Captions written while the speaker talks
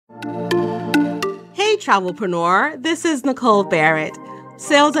Travelpreneur. This is Nicole Barrett,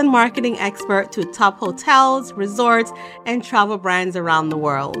 sales and marketing expert to top hotels, resorts, and travel brands around the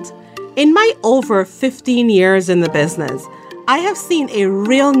world. In my over 15 years in the business, I have seen a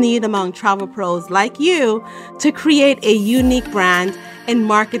real need among travel pros like you to create a unique brand and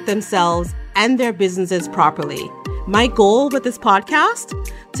market themselves and their businesses properly. My goal with this podcast?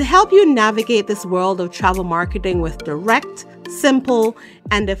 To help you navigate this world of travel marketing with direct, simple,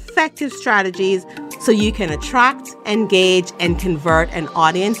 and effective strategies so you can attract, engage, and convert an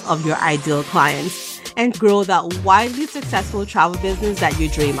audience of your ideal clients and grow that widely successful travel business that you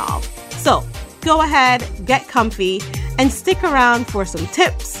dream of. So go ahead, get comfy, and stick around for some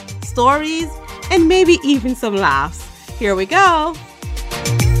tips, stories, and maybe even some laughs. Here we go.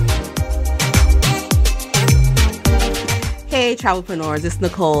 Hey Travelpreneurs, it's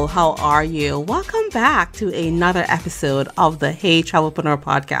Nicole. How are you? Welcome back to another episode of the Hey Travelpreneur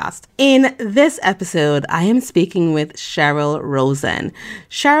podcast. In this episode, I am speaking with Cheryl Rosen.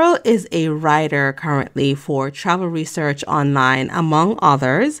 Cheryl is a writer currently for Travel Research Online, among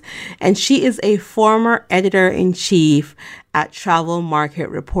others, and she is a former editor-in-chief at Travel Market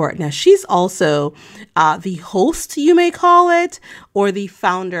Report. Now, she's also the host, you may call it, or the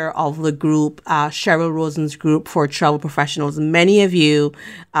founder of the group, Cheryl Rosen's group for travel professionals. Many of you,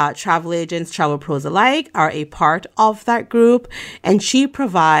 travel agents, travel pros alike, are a part of that group, and she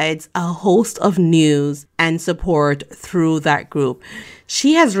provides a host of news and support through that group.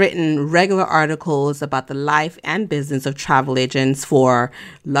 She has written regular articles about the life and business of travel agents for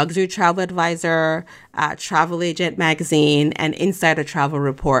Luxury Travel Advisor, Travel Agent Magazine, and Insider Travel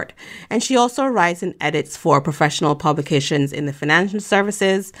Report. And she also writes and edits for professional publications in the financial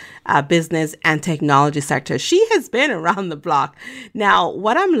services, business, and technology sector. She has been around the block. Now,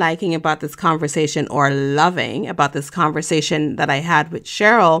 what I'm liking about this conversation, or loving about this conversation that I had with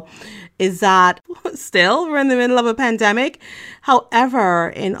Cheryl, is that still we're in the middle of a pandemic. However,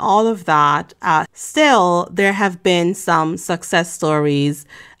 in all of that, still there have been some success stories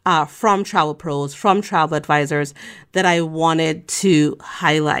from travel pros, from travel advisors that I wanted to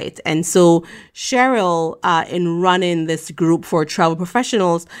highlight. And so Cheryl, in running this group for travel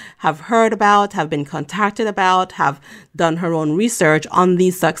professionals, have heard about, have been contacted about, have done her own research on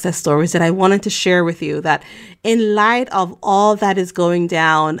these success stories that I wanted to share with you. That in light of all that is going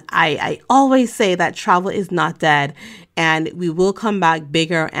down, I always say that travel is not dead and we will come back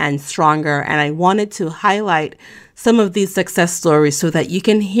bigger and stronger. And I wanted to highlight some of these success stories so that you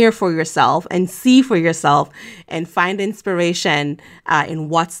can hear for yourself and see for yourself and find inspiration in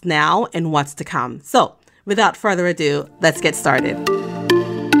what's now and what's to come. So without further ado, let's get started.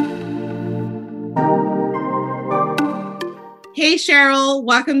 Hey, Cheryl,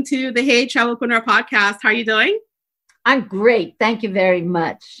 welcome to the Hey Travelpreneur podcast. How are you doing? I'm great. Thank you very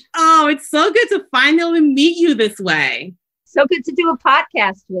much. Oh, it's so good to finally meet you this way. So good to do a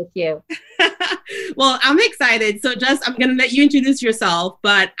podcast with you. Well, I'm excited. So I'm going to let you introduce yourself,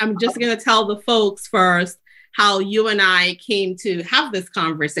 but I'm just going to tell the folks first how you and I came to have this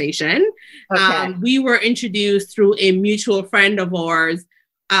conversation. Okay. We were introduced through a mutual friend of ours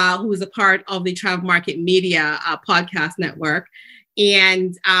who is a part of the Travel Market Media podcast network.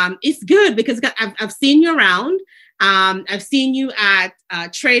 And it's good because I've seen you around. I've seen you at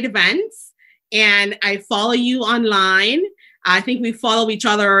trade events, and I follow you online. I think we follow each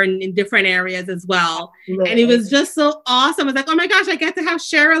other in different areas as well. Absolutely. And it was just so awesome. I was like, oh my gosh, I get to have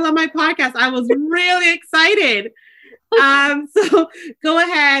Cheryl on my podcast. I was really excited. So go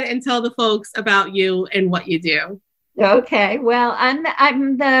ahead and tell the folks about you and what you do. Okay. Well,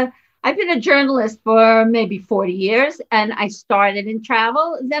 I've been a journalist for maybe 40 years, and I started in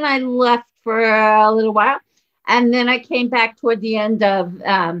travel. Then I left for a little while. And then I came back toward the end of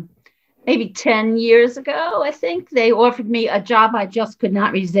maybe 10 years ago, I think. They offered me a job I just could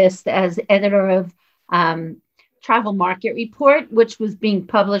not resist as editor of Travel Market Report, which was being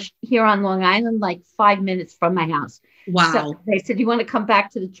published here on Long Island, like 5 minutes from my house. Wow. So they said, you want to come back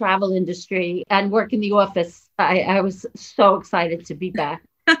to the travel industry and work in the office? I was so excited to be back.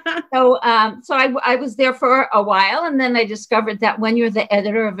 So I was there for a while, and then I discovered that when you're the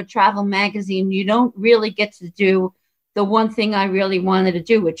editor of a travel magazine, you don't really get to do the one thing I really wanted to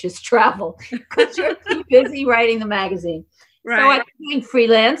do, which is travel, because you're too busy writing the magazine. Right. So I've been doing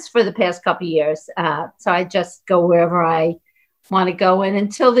freelance for the past couple of years. So I just go wherever I want to go. And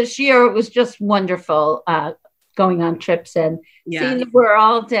until this year, it was just wonderful going on trips and seeing the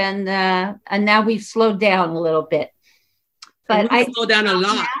world. And now we've slowed down a little bit. But I slowed down a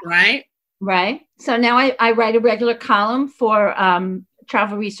lot, right? Right. So now I write a regular column for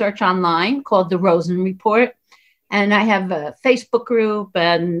Travel Research Online called the Rosen Report. And I have a Facebook group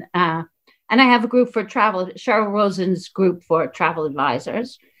and And I have a group for travel, Cheryl Rosen's group for travel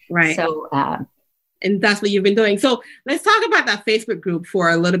advisors. Right. So, and that's what you've been doing. So let's talk about that Facebook group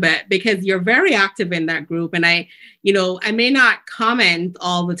for a little bit, because you're very active in that group. And I may not comment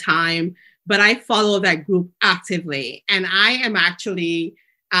all the time, but I follow that group actively. And I am actually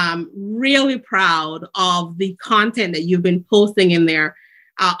really proud of the content that you've been posting in there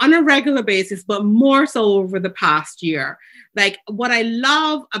on a regular basis, but more so over the past year. Like, what I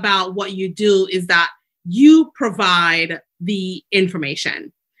love about what you do is that you provide the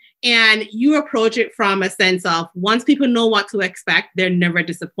information. And you approach it from a sense of, once people know what to expect, they're never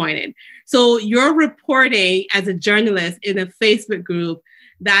disappointed. So you're reporting as a journalist in a Facebook group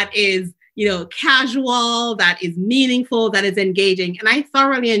that is, casual, that is meaningful, that is engaging. And I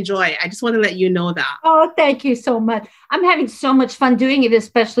thoroughly enjoy it. I just want to let you know that. Oh, thank you so much. I'm having so much fun doing it,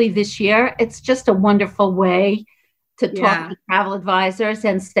 especially this year. It's just a wonderful way to talk to travel advisors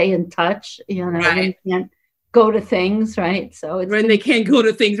and stay in touch. Right. Go to things, right? So it's when they can't go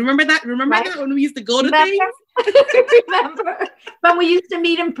to things. Remember that when we used to go to things? Remember when we used to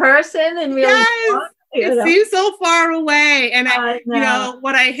meet in person and really talk? It seems so far away. And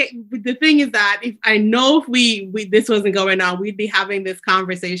what I hate, the thing is that if this wasn't going on, we'd be having this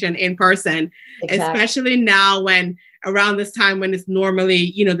conversation in person, especially now when around this time when it's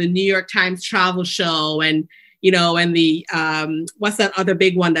normally, the New York Times travel show and and the, what's that other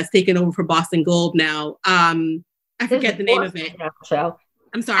big one that's taken over for Boston Globe now? I forget the name of it. Show.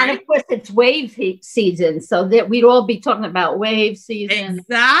 I'm sorry. And of course, it's wave season, so that we'd all be talking about wave season.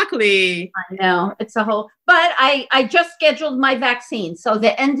 Exactly. I know, it's a whole, but I just scheduled my vaccine, so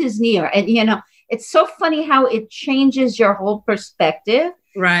the end is near. And, it's so funny how it changes your whole perspective.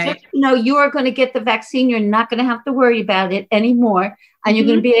 Right. You are going to get the vaccine. You're not going to have to worry about it anymore. And you're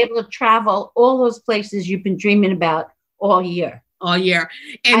going to be able to travel all those places you've been dreaming about all year.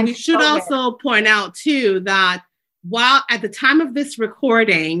 And we should also point out, too, that while at the time of this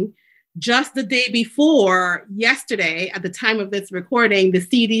recording, just the day before yesterday, at the time of this recording, the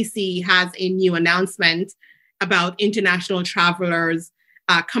CDC has a new announcement about international travelers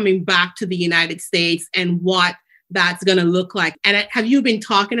coming back to the United States and what that's going to look like. And have you been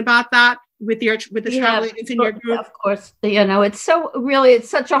talking about that with the travel agents in your group? Of course, it's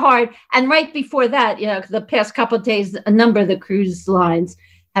such a hard, and right before that, the past couple of days, a number of the cruise lines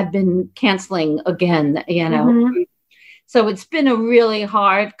have been canceling again, So it's been a really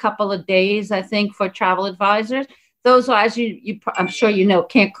hard couple of days, I think, for travel advisors. Those are, as I'm sure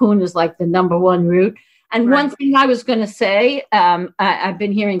Cancun is like the number one route. And one thing I was going to say, I've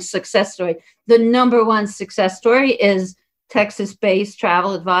been hearing success story. The number one success story is Texas-based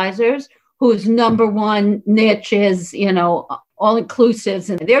travel advisors, whose number one niche is, all inclusives,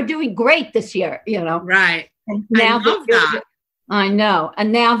 and they're doing great this year, Right. And now I love that. I know.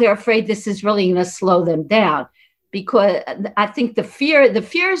 And now they're afraid this is really going to slow them down, because I think the fear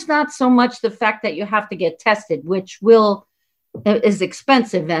is not so much the fact that you have to get tested, which is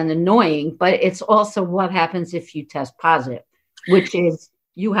expensive and annoying, but it's also what happens if you test positive, which is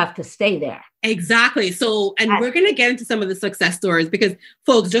you have to stay there. Exactly. So, and we're going to get into some of the success stories, because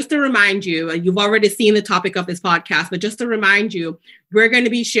folks, just to remind you, you've already seen the topic of this podcast, but just to remind you, we're going to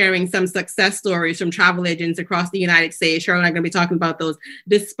be sharing some success stories from travel agents across the United States. Cheryl and I are going to be talking about those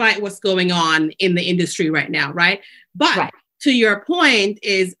despite what's going on in the industry right now. Right. But to your point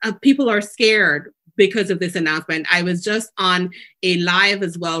is people are scared because of this announcement. I was just on a live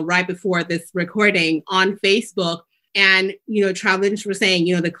as well, right before this recording on Facebook. And, travel agents were saying,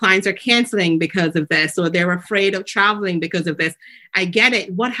 the clients are canceling because of this, or they're afraid of traveling because of this. I get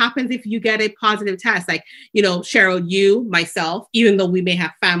it. What happens if you get a positive test? Like, Cheryl, you, myself, even though we may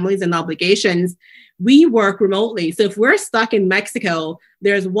have families and obligations, we work remotely. So if we're stuck in Mexico,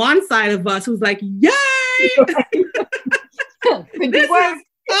 there's one side of us who's like, yay! This is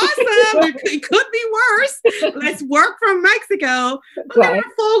awesome. It could be worse. Let's work from Mexico. But there are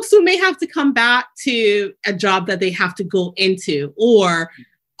folks who may have to come back to a job that they have to go into, or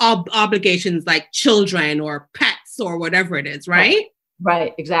obligations like children or pets or whatever it is, right?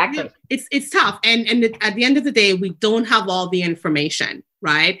 Right, exactly. It's tough. And at the end of the day, we don't have all the information,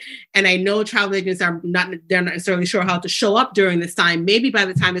 right? And I know travel agents they're not necessarily sure how to show up during this time. Maybe by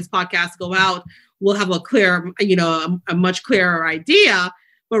the time this podcast go out, we'll have a clear, a much clearer idea.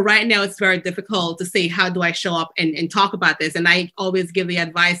 But right now it's very difficult to say, how do I show up and talk about this? And I always give the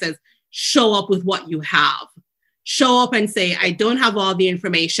advice as show up with what you have. Show up and say, I don't have all the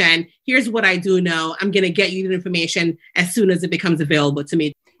information. Here's what I do know. I'm going to get you the information as soon as it becomes available to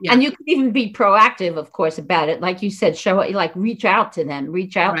me. Yeah. And you can even be proactive, of course, about it. Like you said, reach out to them,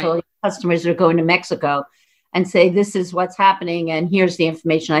 to all your customers that are going to Mexico and say, this is what's happening. And here's the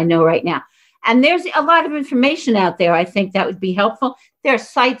information I know right now. And there's a lot of information out there. I think that would be helpful. There are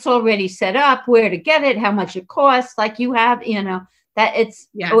sites already set up, where to get it, how much it costs, like you have, that it's,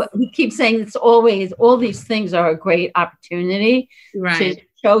 we keep saying it's always, all these things are a great opportunity to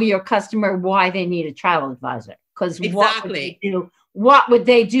show your customer why they need a travel advisor. Because what would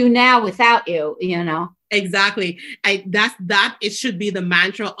they do now without you, Exactly. It should be the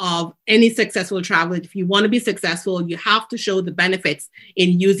mantra of any successful traveler. If you want to be successful, you have to show the benefits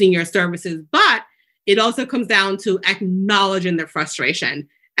in using your services. But it also comes down to acknowledging their frustration,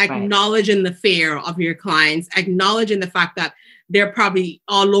 acknowledging the fear of your clients, acknowledging the fact that they're probably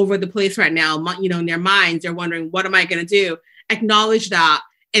all over the place right now. In their minds, they're wondering, what am I going to do? Acknowledge that,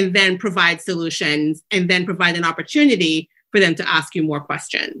 and then provide solutions, and then provide an opportunity for them to ask you more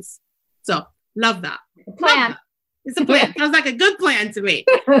questions. So love that. Plan. It's a plan. Sounds like a good plan to me.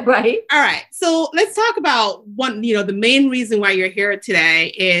 Right. All right. So let's talk about the main reason why you're here today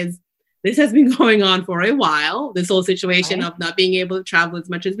is this has been going on for a while. This whole situation of not being able to travel as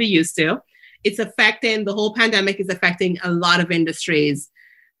much as we used to. The whole pandemic is affecting a lot of industries.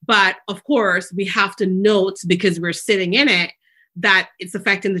 But of course, we have to note, because we're sitting in it, that it's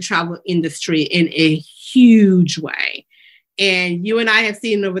affecting the travel industry in a huge way. And you and I have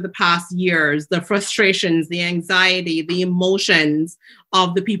seen over the past years, the frustrations, the anxiety, the emotions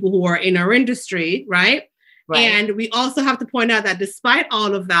of the people who are in our industry, right? And we also have to point out that despite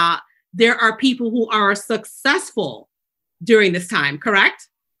all of that, there are people who are successful during this time, correct?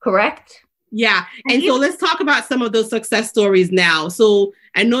 Correct. Yeah. And so let's talk about some of those success stories now. So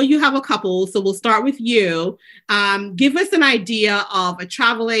I know you have a couple, so we'll start with you. Give us an idea of a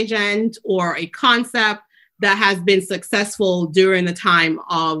travel agent or a concept that has been successful during the time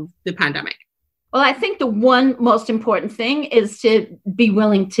of the pandemic. Well, I think the one most important thing is to be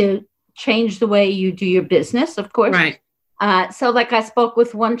willing to change the way you do your business, of course. Right. So like I spoke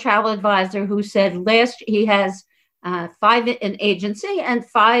with one travel advisor who said he has 5 in agency and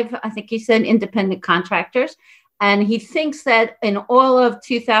 5, I think he said, independent contractors. And he thinks that in all of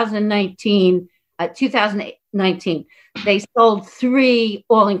 2019, they sold 3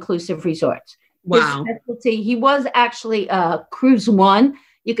 all-inclusive resorts. Wow. His specialty, he was actually Cruise One.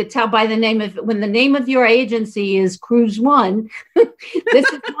 You could tell by when the name of your agency is Cruise One,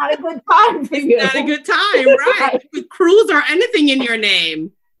 this is not a good time for you. Not a good time, right? With cruise or anything in your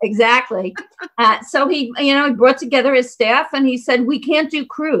name. Exactly. So he brought together his staff and he said, we can't do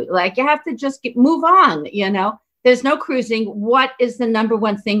cruise. Like, you have to just move on. There's no cruising. What is the number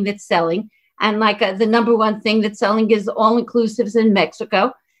one thing that's selling? And the number one thing that's selling is all-inclusives in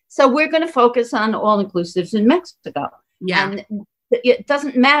Mexico. So we're going to focus on all-inclusives in Mexico. Yeah. And it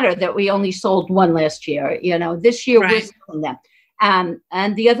doesn't matter that we only sold 1 last year. This year we're selling them. And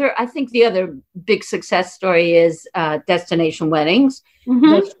I think the other big success story is destination weddings.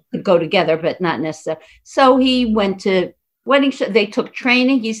 Those go together, but not necessarily. So he went to they took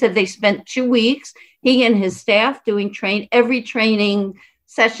training. He said they spent 2 weeks, he and his staff, doing every training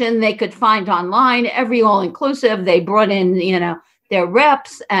session they could find online, every all-inclusive. They brought in, their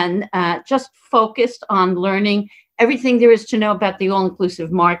reps and just focused on learning everything there is to know about the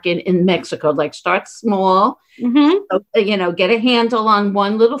all-inclusive market in Mexico. Like, start small, get a handle on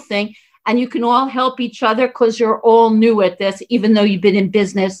one little thing, and you can all help each other because you're all new at this, even though you've been in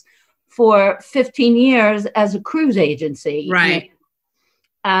business for 15 years as a cruise agency. Right.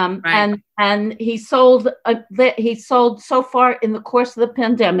 And he sold so far in the course of the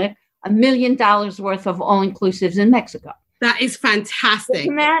pandemic $1 million worth of all-inclusives in Mexico. That is fantastic.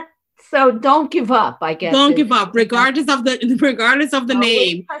 Isn't that? So don't give up, I guess. Don't give up, regardless of the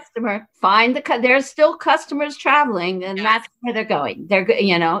name. Customer, there's still customers traveling, and that's where they're going. So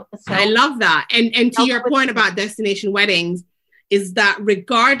I love that. And to your point about destination weddings, is that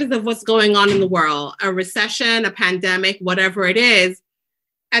regardless of what's going on in the world, a recession, a pandemic, whatever it is,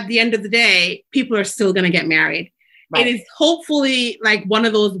 at the end of the day, people are still going to get married. Right. It is hopefully like one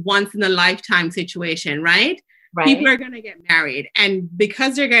of those once in a lifetime situation, right? Right. People are going to get married. And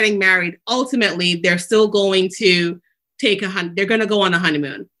because they're getting married, ultimately, they're still going to they're going to go on a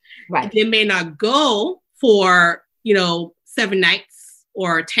honeymoon. Right. They may not go for, 7 nights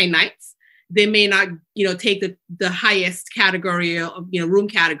or 10 nights. They may not, take the highest category of, room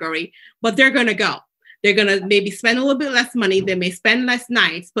category, but they're going to go. They're going to maybe spend a little bit less money. They may spend less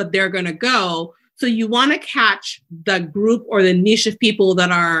nights, but they're going to go. So you want to catch the group or the niche of people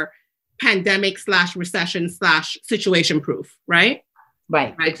that are pandemic / recession / situation proof, right?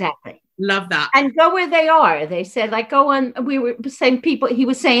 Right, exactly. Love that. And go where they are. They said, go on. We were saying he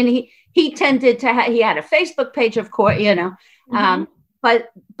was saying he tended to he had a Facebook page, of course,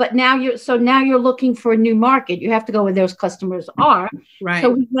 but now you're looking for a new market. You have to go where those customers are. Right.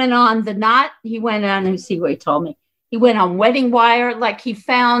 So he went on let me see what he told me. He went on Wedding Wire, like he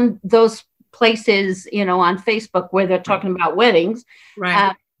found those places, on Facebook where they're talking about weddings,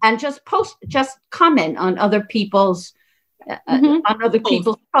 right. And just comment on other people's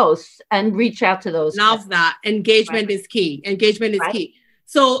posts and reach out to those. Love that. Engagement is key. Engagement is key.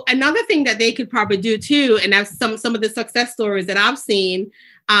 So another thing that they could probably do too, and that's some of the success stories that I've seen,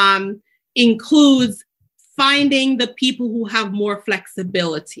 includes finding the people who have more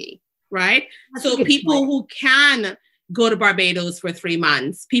flexibility, right? So people who can go to Barbados for 3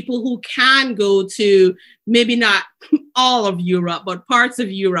 months, people who can go to maybe not all of Europe, but parts of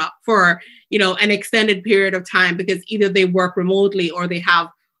Europe for, an extended period of time, because either they work remotely or they have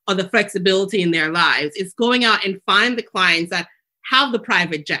other flexibility in their lives. It's going out and find the clients that have the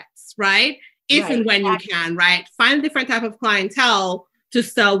private jets, right? If and when you can, right? Find a different type of clientele to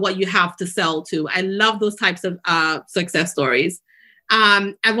sell what you have to sell to. I love those types of success stories.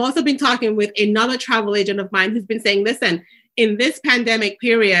 I've also been talking with another travel agent of mine who's been saying, listen, in this pandemic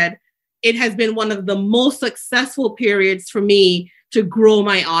period, it has been one of the most successful periods for me to grow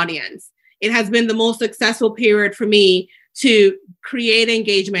my audience. It has been the most successful period for me to create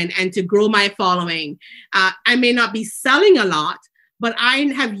engagement and to grow my following. I may not be selling a lot, but I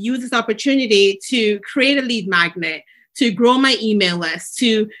have used this opportunity to create a lead magnet, to grow my email list,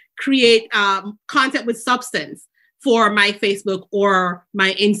 to create content with substance for my Facebook or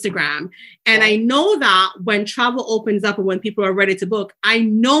my Instagram. And I know that when travel opens up and when people are ready to book, I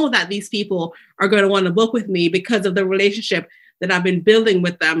know that these people are going to want to book with me because of the relationship that I've been building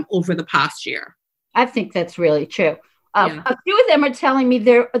with them over the past year. I think that's really true. A few of them are telling me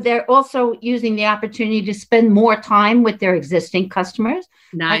they're also using the opportunity to spend more time with their existing customers.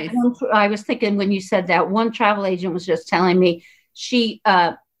 Nice. I was thinking when you said that, one travel agent was just telling me she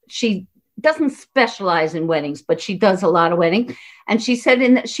doesn't specialize in weddings, but she does a lot of weddings. And she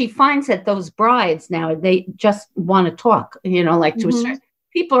said she finds that those brides now, they just want to talk, to a certain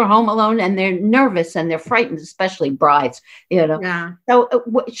people are home alone and they're nervous and they're frightened, especially brides, Yeah. So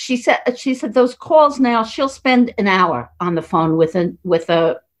she said those calls now, she'll spend an hour on the phone with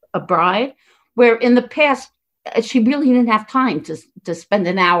a bride, where in the past, she really didn't have time to spend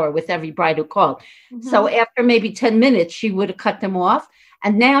an hour with every bride who called. So after maybe 10 minutes, she would have cut them off.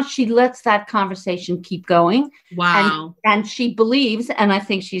 And now she lets that conversation keep going. Wow. And she believes, and I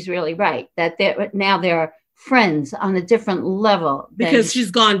think she's really right, that they're friends on a different level. Because she's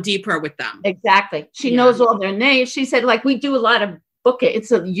gone deeper with them. Exactly. She knows all their names. She said, like, we do a lot of booking.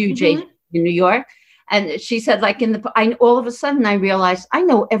 It's a huge agent in New York. And she said, like, all of a sudden I realized I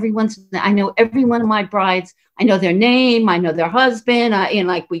know every one of my brides. I know their name. I know their husband.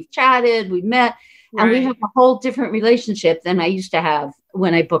 We've chatted, we've met, and we have a whole different relationship than I used to have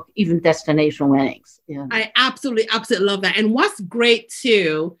when I booked even destination weddings. Yeah. I absolutely love that. And what's great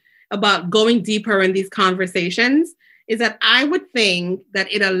too about going deeper in these conversations is that I would think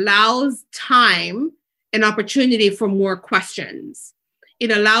that it allows time and opportunity for more questions.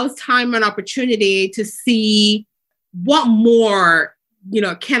 It allows time and opportunity to see what more,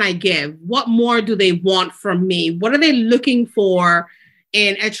 can I give? What more do they want from me? What are they looking for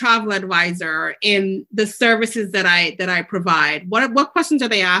in a travel advisor, in the services that I provide? What questions are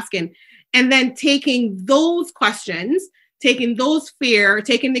they asking? And then taking those questions, taking those fear,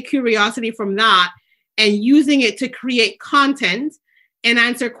 taking the curiosity from that, and using it to create content and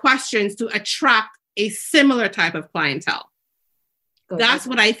answer questions to attract a similar type of clientele. That's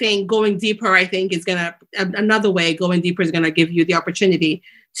what I think going deeper, another way going deeper is going to give you the opportunity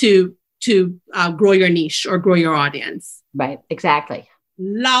to grow your niche or grow your audience. Right. Exactly.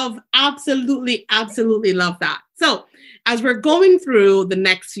 Absolutely love that. So as we're going through the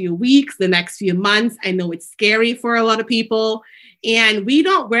next few weeks, the next few months, I know it's scary for a lot of people, and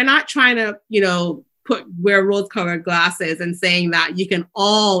we're not trying to, wear rose-colored glasses and saying that you can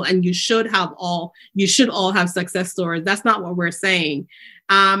all, and you should all have success stories. That's not what we're saying.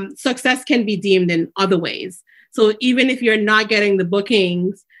 Success can be deemed in other ways. So even if you're not getting the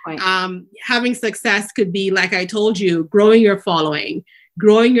bookings, having success could be, like I told you, growing your following,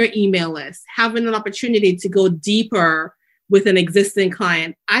 growing your email list, having an opportunity to go deeper with an existing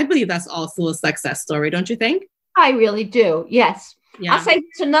client. I believe that's also a success story, don't you think? I really do. Yes. Yeah. I'll say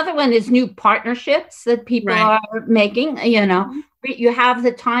another one is new partnerships that people are making. You have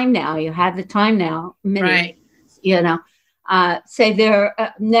the time now. Right. Say they're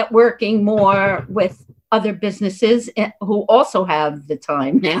networking more with other businesses who also have the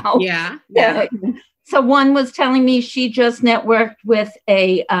time now. Yeah. So one was telling me she just networked with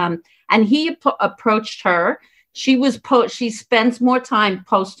and he approached her She spends more time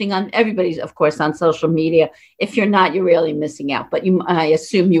posting on everybody's, of course, on social media. If you're not, you're really missing out. But I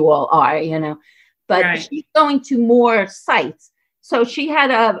assume you all are, But right. She's going to more sites. So she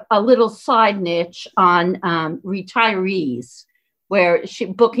had a little side niche on retirees, where she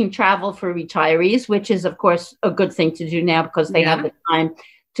booking travel for retirees, which is, of course, a good thing to do now because they have the time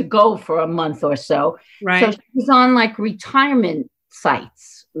to go for a month or so. Right. So she's on like retirement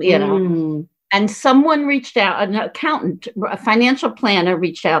sites, And someone reached out, an accountant, a financial planner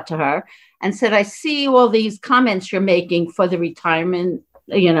reached out to her and said, I see all these comments you're making for the retirement,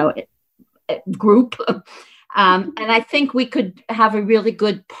 group. And I think we could have a really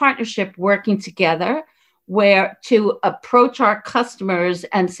good partnership working together where to approach our customers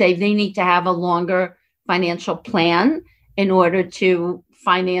and say they need to have a longer financial plan in order to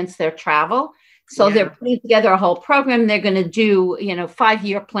finance their travel. So they're putting together a whole program. They're going to do,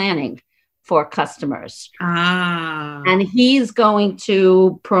 5-year planning for customers. And he's going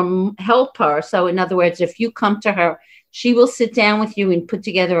to help her. So in other words, if you come to her, she will sit down with you and put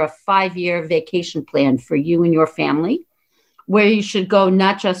together a 5-year vacation plan for you and your family, where you should go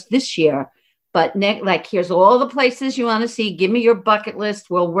not just this year, but here's all the places you want to see. Give me your bucket list.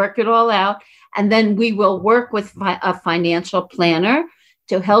 We'll work it all out. And then we will work with a financial planner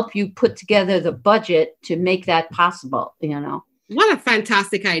to help you put together the budget to make that possible, What a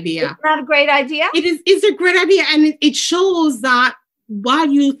fantastic idea. Isn't that a great idea? It's a great idea. And it shows that while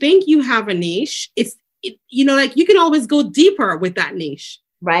you think you have a niche, you can always go deeper with that niche.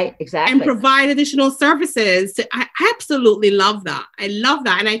 Right, exactly. And provide additional services. I absolutely love that. I love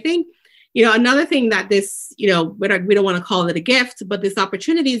that. And I think, another thing that this, we don't want to call it a gift, but this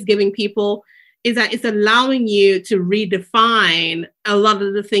opportunity is giving people is that it's allowing you to redefine a lot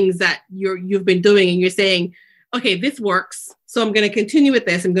of the things that you've been doing. And you're saying, okay, this works. So I'm going to continue with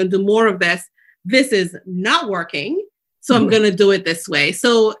this. I'm going to do more of this. This is not working. So I'm going to do it this way.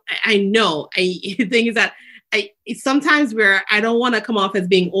 So I know the thing is that it's sometimes where I don't want to come off as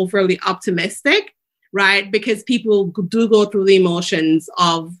being overly optimistic, right? Because people do go through the emotions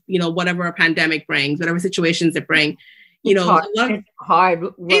of, whatever a pandemic brings, whatever situations it bring. It's hard.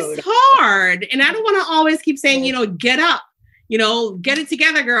 It's hard. And I don't want to always keep saying, get up. Get it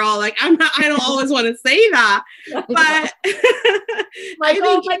together, girl. Like I don't always want to say that, but oh my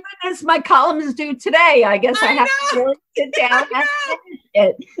goodness, my column is due today. I guess I have to really sit down and finish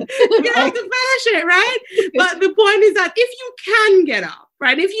it. You have to finish it, right? But the point is that if you can get up,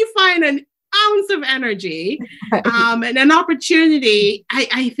 right? If you find an ounce of energy and an opportunity,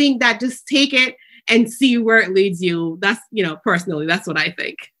 I think that just take it and see where it leads you. That's, personally, that's what I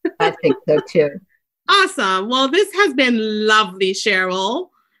think. I think so too. Awesome. Well, this has been lovely,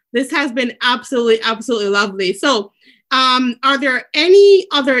 Cheryl. This has been absolutely, absolutely lovely. So are there any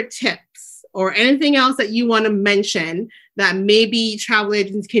other tips or anything else that you want to mention that maybe travel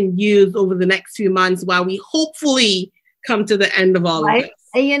agents can use over the next few months while we hopefully come to the end of all of this?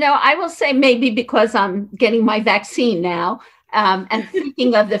 I will say maybe because I'm getting my vaccine now and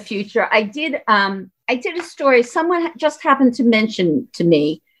thinking of the future, I did a story. Someone just happened to mention to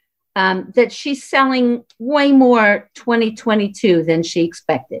me that she's selling way more 2022 than she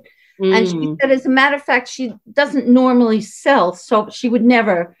expected. And she said, as a matter of fact, she doesn't normally sell, so she would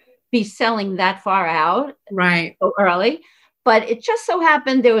never be selling that far out right so early. But it just so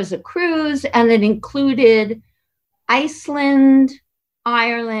happened there was a cruise and it included Iceland,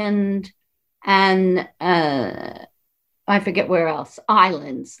 Ireland, and I forget where else,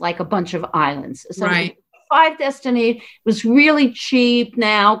 islands, like a bunch of islands. So right. 5 destinations. It was really cheap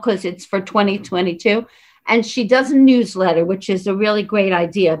now because it's for 2022. And she does a newsletter, which is a really great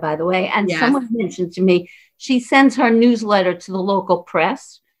idea, by the way. And someone mentioned to me, she sends her newsletter to the local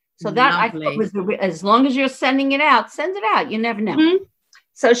press. So that lovely. I thought was, as long as you're sending it out, send it out. You never know. Mm-hmm.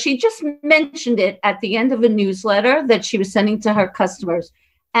 So she just mentioned it at the end of a newsletter that she was sending to her customers.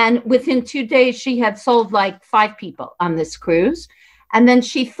 And within 2 days, she had sold like 5 people on this cruise. And then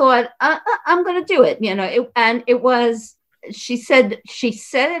she thought, I'm going to do it. She said she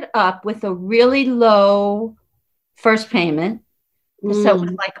set it up with a really low first payment. So it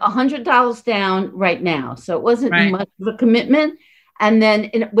was like $100 down right now. So it wasn't much of a commitment. And then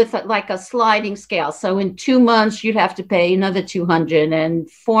with like a sliding scale. So in 2 months, you'd have to pay another $200.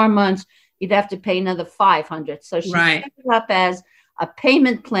 And 4 months, you'd have to pay another $500. So she set it up as a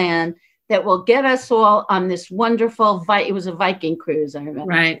payment plan that will get us all on this wonderful, it was a Viking cruise, I remember.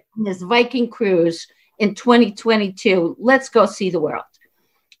 Right. This Viking cruise in 2022. Let's go see the world.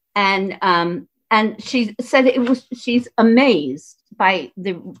 And she said she's amazed by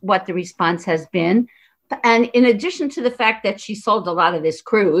what the response has been. And in addition to the fact that she sold a lot of this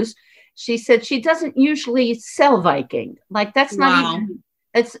cruise, she said she doesn't usually sell Viking. Like that's not even,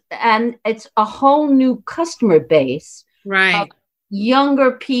 it's a whole new customer base. Right.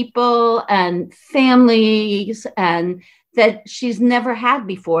 Younger people and families and that she's never had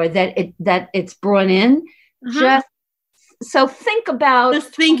before that it's brought in. Just so think about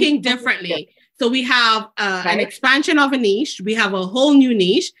just thinking differently. So we have an expansion of a niche. We have a whole new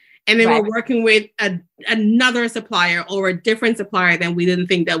niche. And then we're working with another supplier or a different supplier than we didn't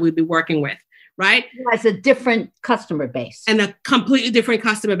think that we'd be working with. Right. As a different customer base. And a completely different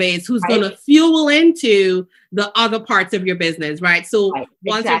customer base who's going to fuel into the other parts of your business. Right. So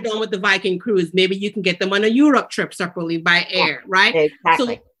once you're done with the Viking cruise, maybe you can get them on a Europe trip separately by air. Right.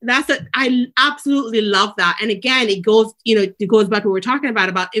 Exactly. So I absolutely love that. And again, it goes back to what we're talking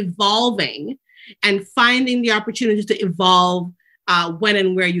about evolving and finding the opportunity to evolve when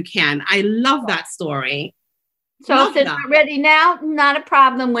and where you can. I love that story. So if they're not ready now, not a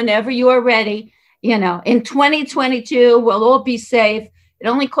problem. Whenever you are ready, in 2022, we'll all be safe. It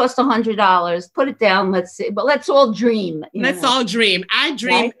only costs $100. Put it down. Let's see. But let's all dream. Let's all dream. I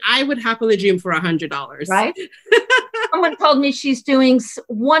dream. Right? I would happily dream for $100. Right. Someone told me she's doing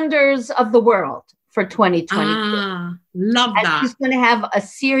Wonders of the World for 2022. Love that. She's going to have a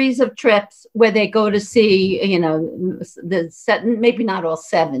series of trips where they go to see, the seven, maybe not all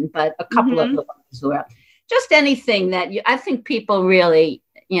seven, but a couple of the ones who are just anything that I think people really,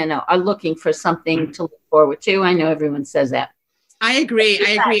 are looking for something to look forward to. I know everyone says that. I agree.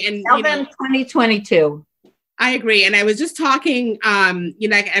 And tell them 2022. I agree. And I was just talking,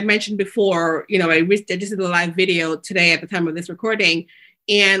 like I mentioned before, I just did a live video today at the time of this recording.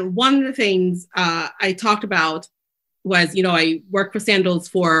 And one of the things I talked about was, I worked for Sandals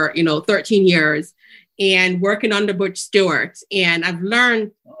for, 13 years and working under Butch Stewart. And I've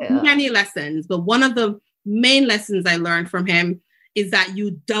learned many lessons, but one of the main lessons I learned from him is that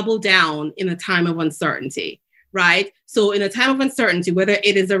you double down in a time of uncertainty, right? So in a time of uncertainty, whether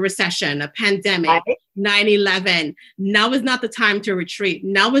it is a recession, a pandemic, 9/11, now is not the time to retreat.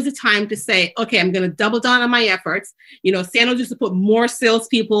 Now is the time to say, okay, I'm going to double down on my efforts. Sandals used to put more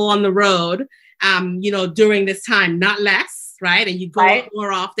salespeople on the road, during this time, not less, right? And you go out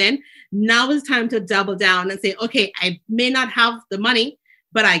more often. Now is the time to double down and say, okay, I may not have the money,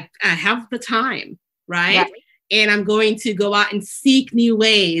 but I have the time, right? And I'm going to go out and seek new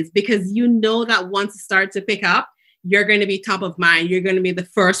ways because that once it starts to pick up, you're going to be top of mind. You're going to be the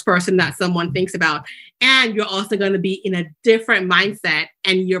first person that someone thinks about. And you're also going to be in a different mindset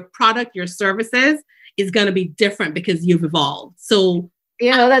and your product, your services is going to be different because you've evolved. So,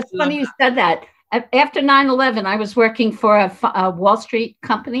 that's funny you said that. After 9/11, I was working for a Wall Street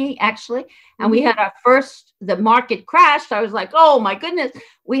company, actually, and we had the market crashed. I was like, oh my goodness,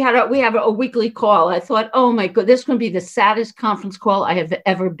 we have a weekly call. I thought, oh my God, this is going to be the saddest conference call I have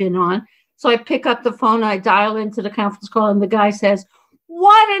ever been on. So I pick up the phone, I dial into the conference call, and the guy says,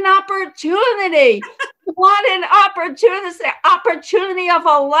 what an opportunity. What an opportunity of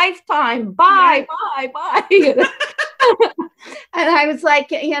a lifetime. Bye. And I was like,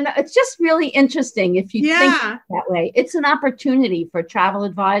 it's just really interesting if you think that way. It's an opportunity for travel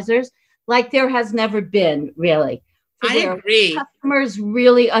advisors like there has never been, really. I agree. Customers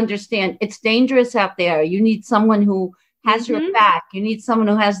really understand it's dangerous out there. You need someone who has your back. You need someone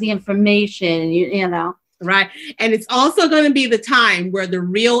who has the information, Right. And it's also going to be the time where the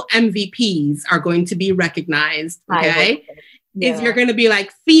real MVPs are going to be recognized. Okay. Is you're going to be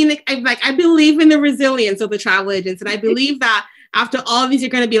like Phoenix. I believe in the resilience of the travel agents. And I believe that after all of these, you're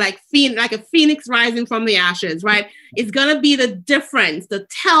going to be like a phoenix rising from the ashes, right? It's going to be the difference, the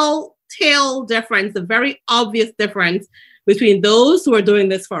telltale difference, the very obvious difference between those who are doing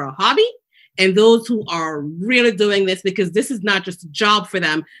this for a hobby and those who are really doing this because this is not just a job for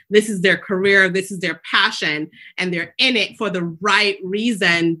them. This is their career. This is their passion. And they're in it for the right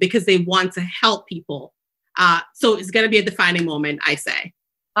reason because they want to help people. So it's going to be a defining moment, I say.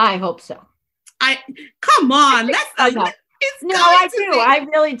 I hope so. Come on. I do. I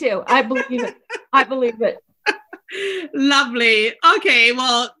really do. I believe it. Lovely. Okay.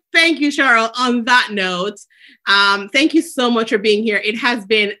 Well, thank you, Cheryl. On that note, thank you so much for being here. It has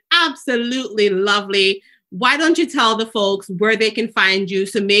been absolutely lovely. Why don't you tell the folks where they can find you?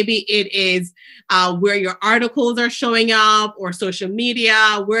 So maybe it is where your articles are showing up or social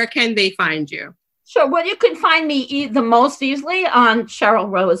media. Where can they find you? Sure. Well, you can find me the most easily on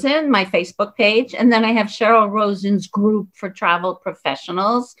Cheryl Rosen, my Facebook page. And then I have Cheryl Rosen's group for travel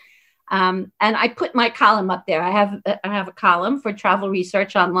professionals. And I put my column up there. I have a column for travel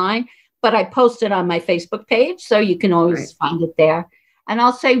research online, but I post it on my Facebook page. So you can always find it there. And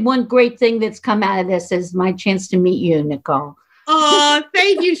I'll say one great thing that's come out of this is my chance to meet you, Nicole. Oh,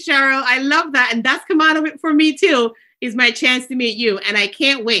 thank you, Cheryl. I love that. And that's come out of it for me too, is my chance to meet you. And I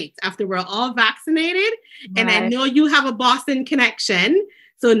can't wait after we're all vaccinated. Right. And I know you have a Boston connection.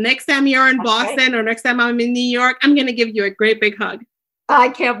 So next time you're in Boston or next time I'm in New York, I'm going to give you a great big hug. I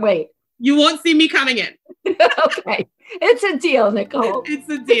can't wait. You won't see me coming in. Okay. It's a deal, Nicole. It's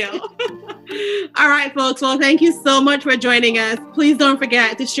a deal. All right, folks. Well, thank you so much for joining us. Please don't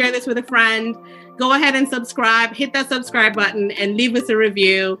forget to share this with a friend. Go ahead and subscribe. Hit that subscribe button and leave us a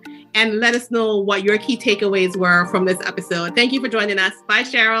review and let us know what your key takeaways were from this episode. Thank you for joining us. Bye,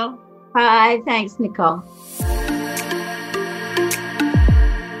 Cheryl. Bye. Thanks, Nicole.